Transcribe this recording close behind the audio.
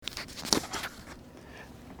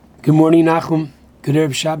Good morning, Nachum. Good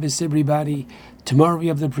Erev Shabbos, everybody. Tomorrow we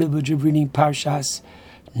have the privilege of reading Parshas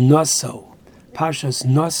Naso. Parshas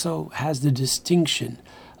Naso has the distinction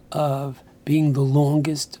of being the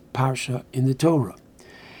longest parsha in the Torah.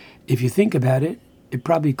 If you think about it, it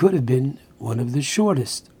probably could have been one of the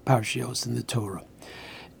shortest parshios in the Torah.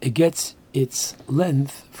 It gets its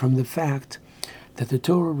length from the fact that the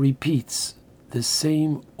Torah repeats the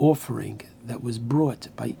same offering that was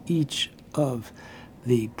brought by each of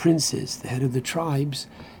the princes, the head of the tribes,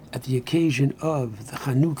 at the occasion of the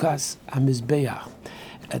Chanukas HaMizbeach,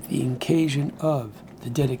 at the occasion of the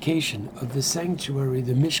dedication of the sanctuary,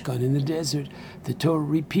 the Mishkan in the desert. The Torah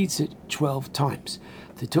repeats it 12 times.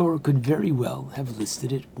 The Torah could very well have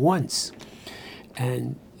listed it once,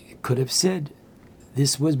 and it could have said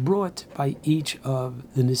this was brought by each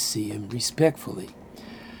of the Nesiim respectfully.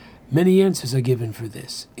 Many answers are given for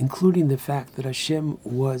this, including the fact that Hashem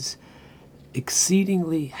was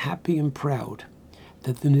exceedingly happy and proud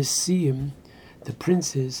that the Nesiim, the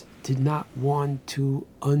princes, did not want to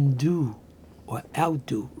undo or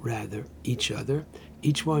outdo, rather, each other,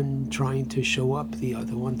 each one trying to show up the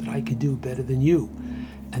other one that I could do better than you.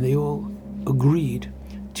 And they all agreed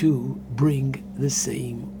to bring the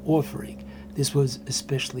same offering. This was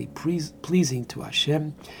especially pleasing to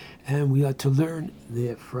Hashem, and we are to learn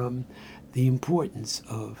therefrom the importance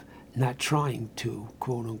of not trying to,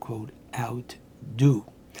 quote-unquote, outdo.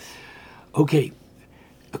 Okay,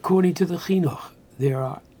 according to the Chinuch, there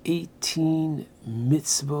are 18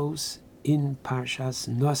 mitzvos in Parshas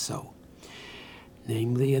Naso.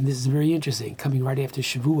 Namely, and this is very interesting, coming right after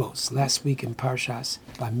Shavuos. Last week in Parshas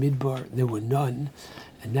Bamidbar, there were none.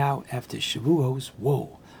 And now, after Shavuos,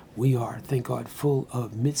 whoa, we are, thank God, full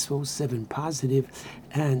of mitzvos, 7 positive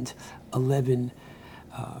and 11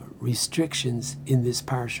 restrictions in this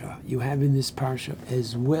parsha. You have in this parsha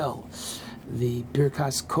as well the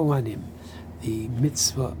Birkas Kohanim, the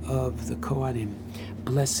mitzvah of the Kohanim,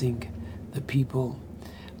 blessing the people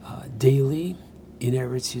daily in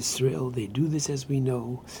Eretz Yisrael. They do this, as we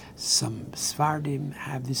know. Some Sfardim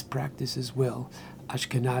have this practice as well.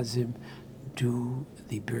 Ashkenazim do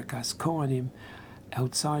the Birkas Kohanim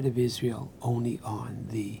outside of Israel only on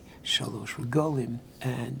the Shalosh Regalim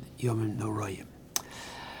and Yom Noraim.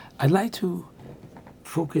 I'd like to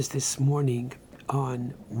focus this morning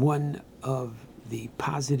on one of the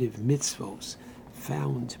positive mitzvos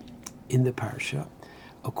found in the parsha.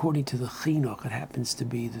 According to the Chinuch, it happens to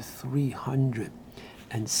be the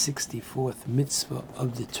 364th mitzvah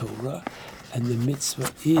of the Torah, and the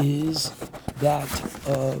mitzvah is that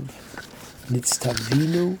of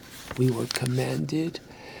Nitztavinu. We were commanded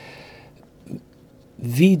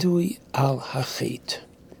Vidui al Hachet,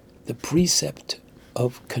 the precept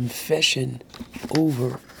of confession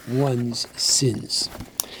over one's sins.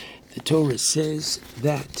 The Torah says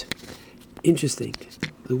that, interesting,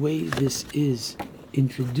 the way this is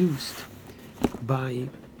introduced by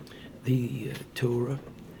the Torah.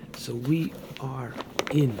 So we are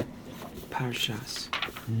in Parshas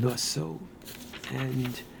Naso,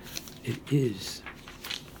 and it is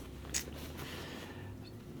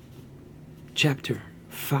chapter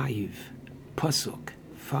 5, Pasuk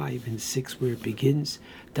 5 and 6, where it begins,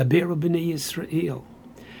 Daber b'nei Yisrael,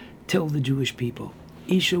 tell the Jewish people,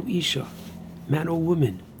 Isha, Isha, man or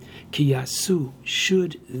woman, Ki yasu,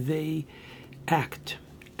 should they act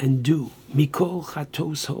and do, Mikol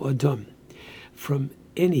chatos ha'adam, from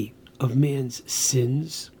any of man's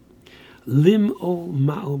sins, Lim'o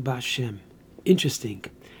ma'o b'Hashem. Interesting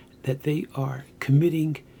that they are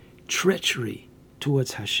committing treachery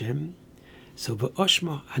towards Hashem. So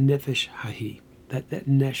v'oshma hanefesh hahi, that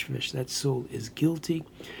nefesh, that soul, is guilty.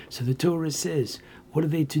 So the Torah says, what are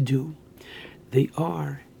they to do? They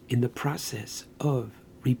are in the process of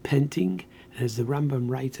repenting. As the Rambam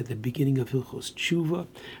writes at the beginning of Hilchos Tshuva,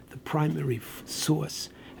 the primary source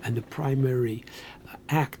and the primary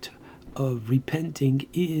act of repenting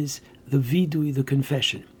is the vidui, the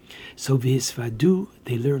confession. So v'hisvadu,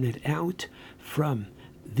 they learn it out from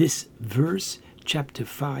this verse, chapter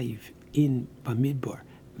 5 in Bamidbar,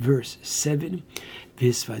 verse 7,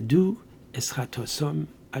 V'hisvadu eschatosom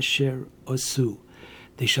asher osu.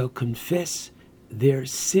 They shall confess their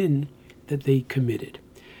sin that they committed.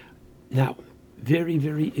 Now, very,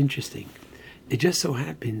 very interesting. It just so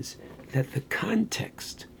happens that the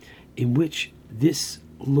context in which this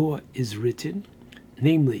law is written,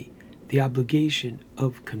 namely the obligation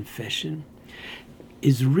of confession,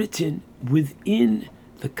 is written within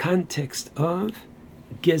the context of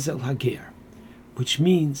Gezel Hager, which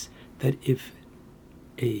means that if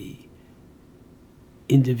a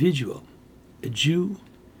individual, a Jew,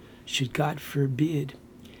 should, God forbid,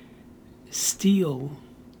 steal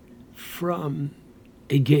from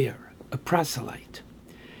a ger, a proselyte,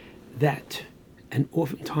 that, and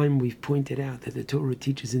oftentimes we've pointed out that the Torah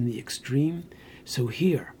teaches in the extreme. So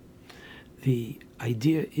here, the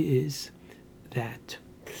idea is that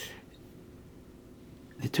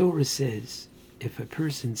the Torah says if a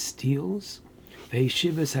person steals,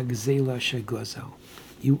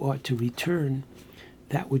 you ought to return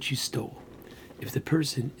that which you stole. If the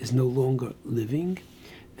person is no longer living,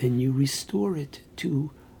 then you restore it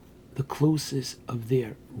to the closest of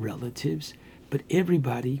their relatives. But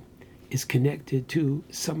everybody is connected to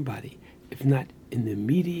somebody, if not in the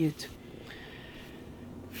immediate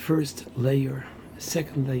first layer,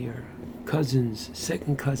 second layer, cousins,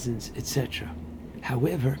 second cousins, etc.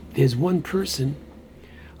 However, there's one person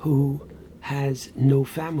who has no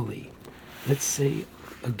family. Let's say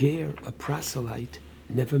a ger, a proselyte,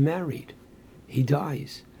 never married. He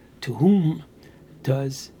dies. To whom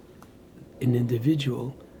does an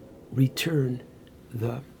individual return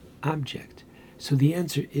the object? So the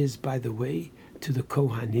answer is, by the way, to the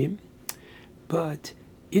Kohanim. But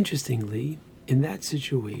interestingly, in that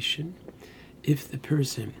situation, if the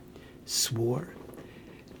person swore,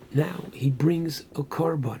 now he brings a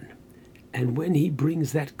korban. And when he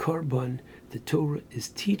brings that korban, the Torah is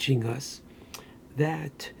teaching us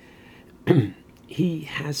that he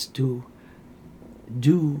has to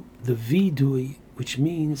do the vidui, which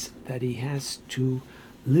means that he has to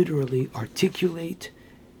literally articulate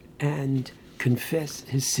and confess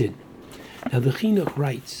his sin. Now the Chinuch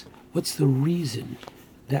writes, what's the reason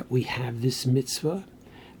that we have this mitzvah?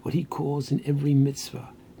 What he calls in every mitzvah,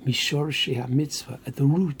 mishor sheha mitzvah, at the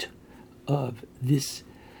root of this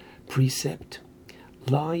precept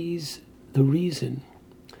lies the reason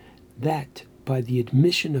that by the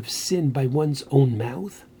admission of sin by one's own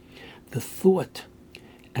mouth, the thought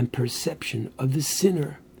and perception of the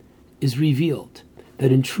sinner is revealed,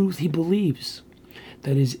 that in truth he believes,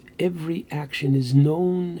 that his every action is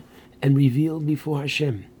known and revealed before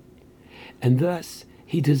Hashem. And thus,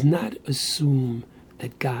 he does not assume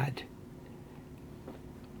that God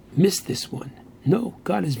missed this one. No,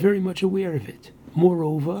 God is very much aware of it.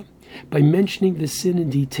 Moreover, by mentioning the sin in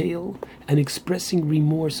detail and expressing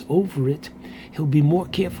remorse over it, he'll be more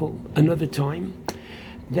careful another time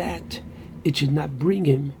that it should not bring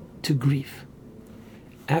him to grief.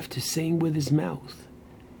 After saying with his mouth,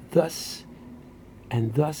 thus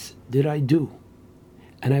and thus did I do,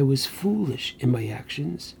 and I was foolish in my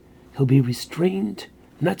actions, he'll be restrained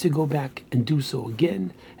not to go back and do so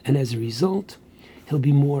again, and as a result, he'll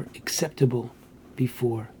be more acceptable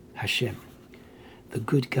before Hashem. The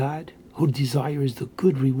good God, who desires the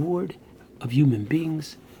good reward of human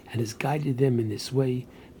beings and has guided them in this way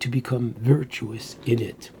to become virtuous in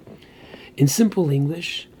it. In simple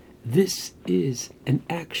English, this is an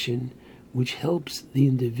action which helps the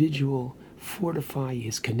individual fortify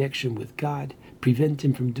his connection with God, prevent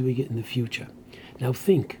him from doing it in the future. Now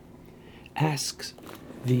think, asks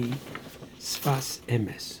the Sfas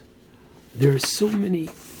Emes. There are so many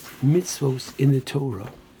mitzvos in the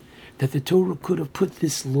Torah that the Torah could have put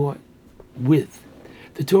this law with.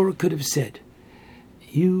 The Torah could have said,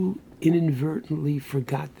 you inadvertently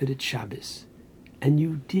forgot that it's Shabbos, and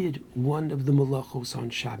you did one of the malachos on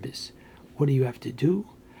Shabbos. What do you have to do?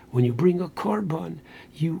 When you bring a korban,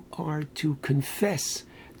 you are to confess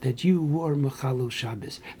that you were mechalel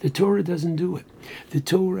Shabbos. The Torah doesn't do it. The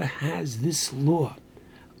Torah has this law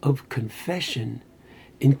of confession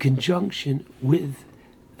in conjunction with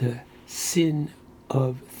the sin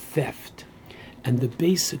of theft. And the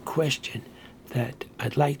basic question that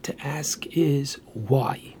I'd like to ask is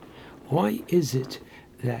why? Why is it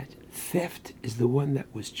that theft is the one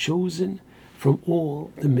that was chosen from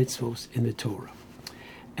all the mitzvos in the Torah?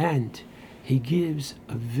 And he gives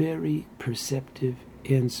a very perceptive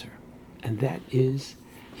answer, and that is,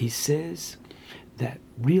 he says that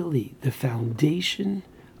really the foundation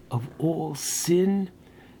of all sin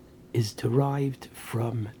is derived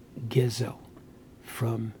from gezel,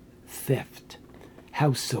 from theft.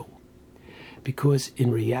 How so? Because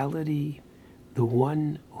in reality, the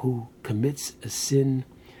one who commits a sin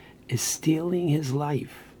is stealing his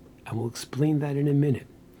life, and we'll explain that in a minute.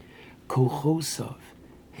 Kochosov,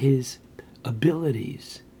 his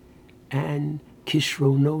abilities, and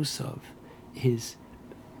kishronosov, his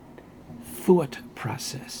thought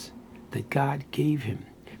process that God gave him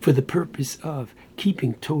for the purpose of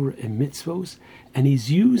keeping Torah and mitzvos, and he's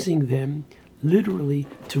using them literally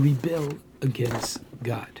to rebel against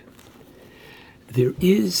God. There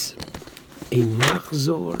is a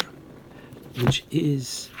machzor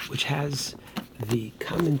which has the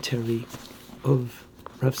commentary of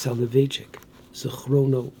Rav Soloveitchik,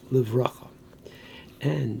 Zichrono Livracha,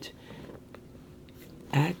 and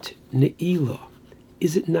at Ne'ilah.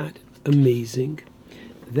 Is it not amazing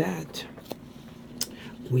that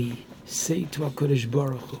we say to HaKadosh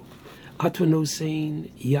Baruch Hu, Atu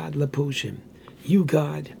nosein yad laposhim, you,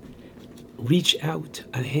 God, reach out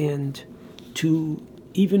a hand to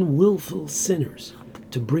even willful sinners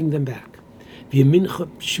to bring them back. V'yamincha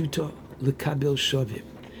pshuta lekabel shavim,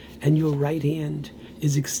 and your right hand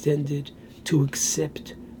is extended to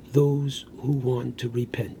accept those who want to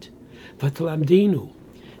repent. V'talamdenu,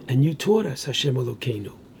 and you taught us, Hashem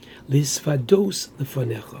Elokeinu, lisvados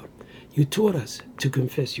lefanecha, you taught us to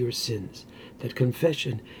confess your sins. That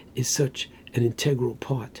confession is such an integral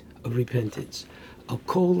part of repentance. Al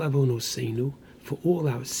kol avonoseinu, for all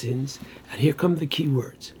our sins. And here come the key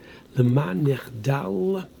words. Leman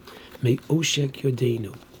nechdal me'oshek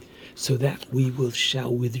yodenu, so that we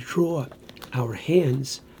shall withdraw our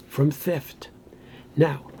hands from theft.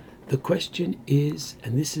 Now, the question is,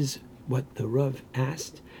 and this is what the Rav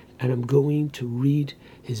asked, and I'm going to read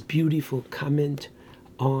his beautiful comment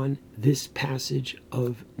on this passage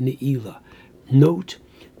of Ne'ilah. Note,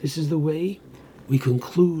 this is the way we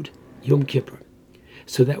conclude Yom Kippur,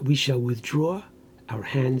 so that we shall withdraw our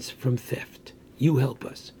hands from theft. You help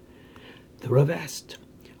us. The Rav asked,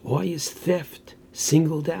 why is theft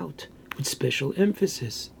singled out with special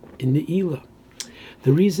emphasis in Ne'ilah?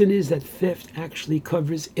 The reason is that theft actually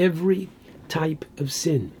covers every type of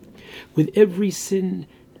sin. With every sin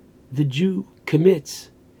the Jew commits,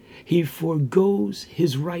 he forgoes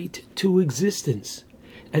his right to existence,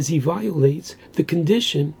 as he violates the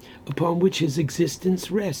condition upon which his existence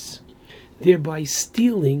rests, thereby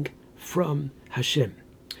stealing from Hashem.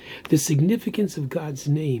 The significance of God's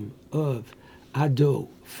name of Ado,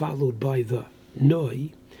 followed by the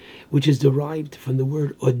Noi, which is derived from the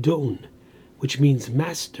word Adon, which means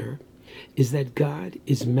master, is that God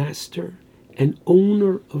is master and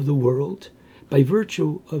owner of the world by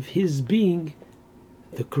virtue of his being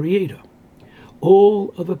the creator.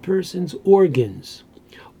 All of a person's organs,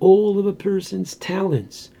 all of a person's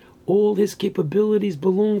talents, all his capabilities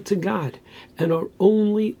belong to God and are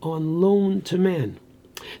only on loan to man.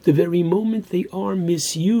 The very moment they are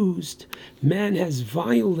misused, man has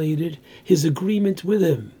violated his agreement with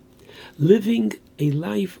him. Living a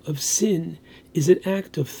life of sin is an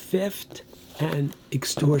act of theft and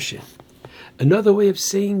extortion. Another way of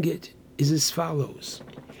saying it is as follows.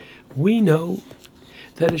 We know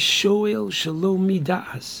that a shoel shalom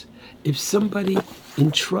midas, if somebody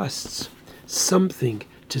entrusts something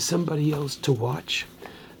to somebody else to watch,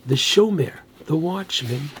 the shomer, the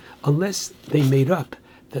watchman, unless they made up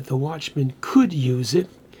that the watchman could use it,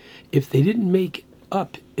 if they didn't make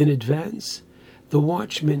up in advance, the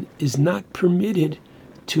watchman is not permitted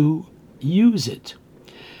to use it.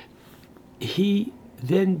 He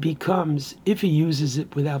then becomes, if he uses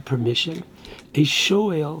it without permission, a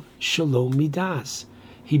shoel shalom midas.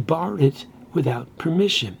 He borrowed it without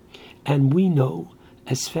permission. And we know,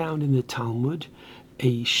 as found in the Talmud,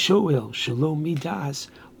 a shoel shalom midas,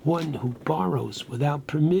 one who borrows without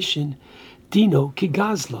permission, dino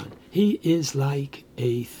kigazlan. He is like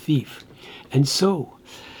a thief. And so,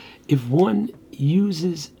 if one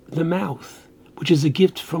uses the mouth, which is a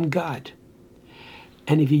gift from God,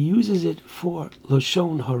 and if he uses it for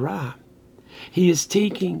Lashon Hara, he is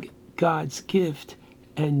taking God's gift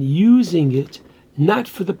and using it not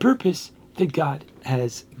for the purpose that God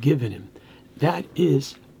has given him. That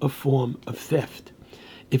is a form of theft.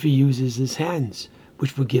 If he uses his hands,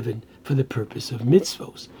 which were given for the purpose of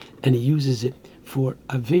mitzvos, and he uses it for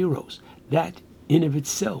averos, that in of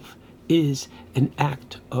itself is an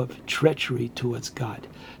act of treachery towards God.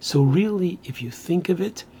 So really, if you think of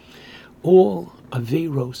it, all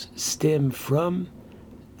averos stem from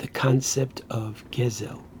the concept of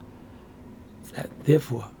gezel.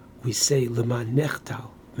 Therefore, we say leman nechtal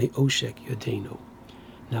me'oshek yodenu.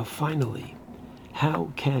 Now, finally,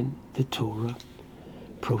 how can the Torah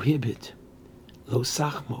prohibit lo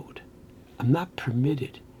sachmod? I'm not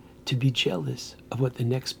permitted to be jealous of what the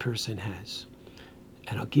next person has.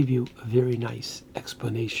 And I'll give you a very nice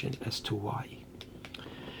explanation as to why.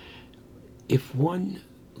 If one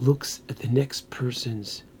looks at the next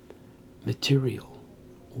person's material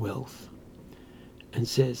wealth and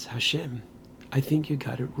says, Hashem, I think you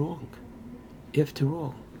got it wrong. After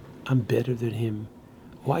all, I'm better than him.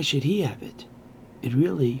 Why should he have it? It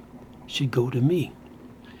really should go to me.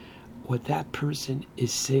 What that person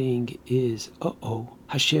is saying is,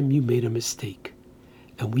 Hashem, you made a mistake.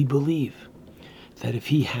 And we believe that if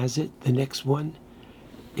he has it, the next one,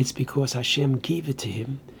 it's because Hashem gave it to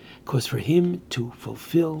him, because for him to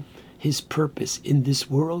fulfill his purpose in this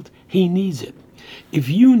world, he needs it. If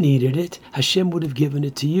you needed it, Hashem would have given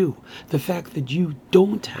it to you. The fact that you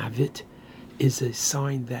don't have it is a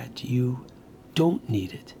sign that you don't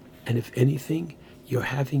need it. And if anything, your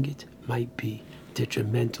having it might be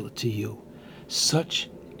detrimental to you. Such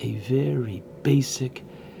a very basic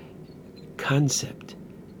concept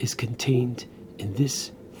is contained in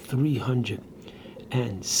this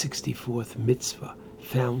 364th mitzvah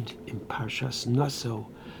found in Parshas Naso,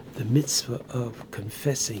 the mitzvah of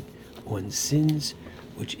confessing one's sins,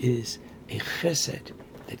 which is a chesed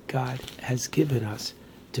that God has given us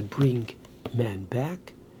to bring man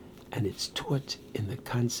back, and it's taught in the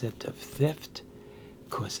concept of theft,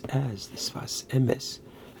 because as the Sfas Emes,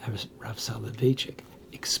 as Rav Soloveitchik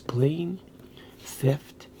explained,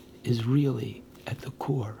 theft is really at the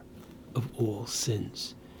core of all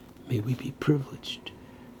sins. May we be privileged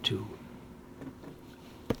to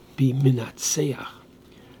be minatseach,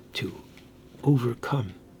 to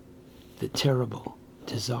overcome the terrible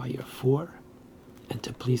desire for, and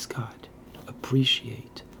to please God,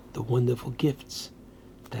 appreciate the wonderful gifts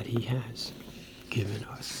that He has given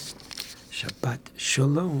us. Shabbat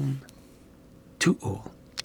Shalom to all.